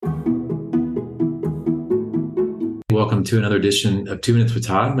Welcome to another edition of 2 Minutes with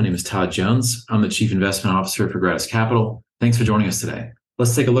Todd. My name is Todd Jones. I'm the Chief Investment Officer for Gratis Capital. Thanks for joining us today.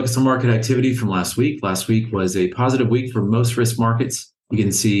 Let's take a look at some market activity from last week. Last week was a positive week for most risk markets. You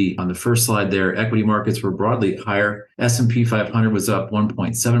can see on the first slide there, equity markets were broadly higher. S&P 500 was up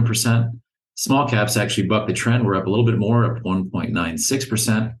 1.7%. Small caps actually bucked the trend. We're up a little bit more, up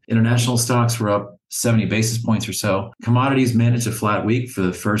 1.96%. International stocks were up 70 basis points or so. Commodities managed a flat week for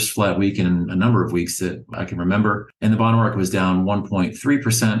the first flat week in a number of weeks that I can remember. And the bond market was down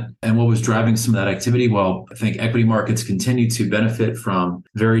 1.3%. And what was driving some of that activity? Well, I think equity markets continue to benefit from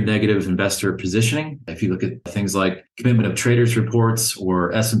very negative investor positioning. If you look at things like commitment of traders reports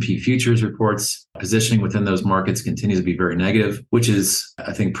or S&P futures reports, positioning within those markets continues to be very negative, which is,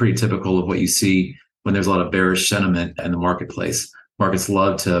 I think, pretty typical of what you see when there's a lot of bearish sentiment in the marketplace. Markets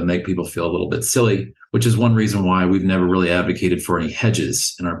love to make people feel a little bit silly, which is one reason why we've never really advocated for any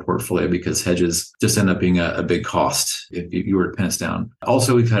hedges in our portfolio, because hedges just end up being a big cost if you were to pin us down.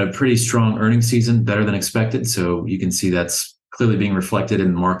 Also, we've had a pretty strong earnings season, better than expected. So you can see that's clearly being reflected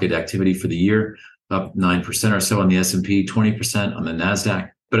in market activity for the year, up 9% or so on the S&P, 20% on the NASDAQ.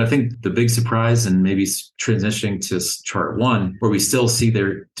 But I think the big surprise, and maybe transitioning to chart one, where we still see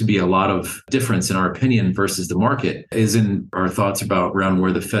there to be a lot of difference in our opinion versus the market, is in our thoughts about around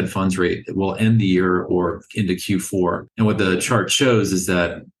where the Fed funds rate will end the year or into Q4. And what the chart shows is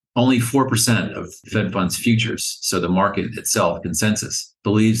that only 4% of Fed funds futures, so the market itself, consensus,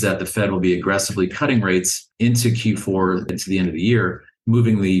 believes that the Fed will be aggressively cutting rates into Q4, into the end of the year,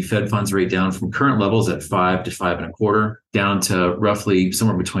 moving the Fed funds rate down from current levels at 5 to 5.25 down to roughly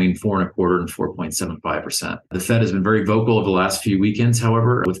somewhere between 4.25 and 4.75%. The Fed has been very vocal over the last few weekends,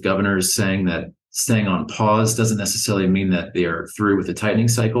 however, with governors saying that staying on pause doesn't necessarily mean that they are through with the tightening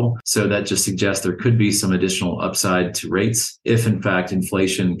cycle. So that just suggests there could be some additional upside to rates if, in fact,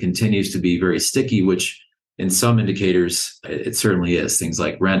 inflation continues to be very sticky, which in some indicators, it certainly is. Things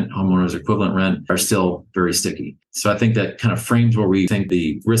like rent, homeowners equivalent rent are still very sticky. So I think that kind of frames where we think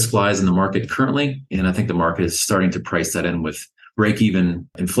the risk lies in the market currently. And I think the market is starting to price that in with break-even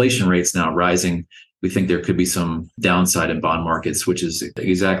inflation rates now rising. We think there could be some downside in bond markets, which is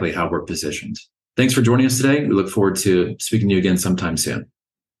exactly how we're positioned. Thanks for joining us today. We look forward to speaking to you again sometime soon.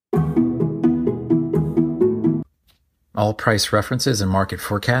 All price references and market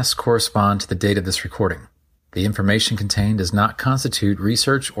forecasts correspond to the date of this recording. The information contained does not constitute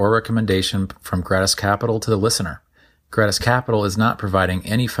research or recommendation from Gratis Capital to the listener. Gratis Capital is not providing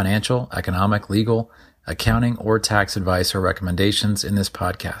any financial, economic, legal, accounting, or tax advice or recommendations in this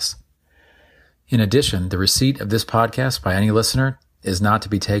podcast. In addition, the receipt of this podcast by any listener is not to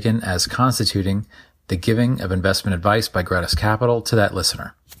be taken as constituting the giving of investment advice by Gratis Capital to that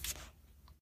listener.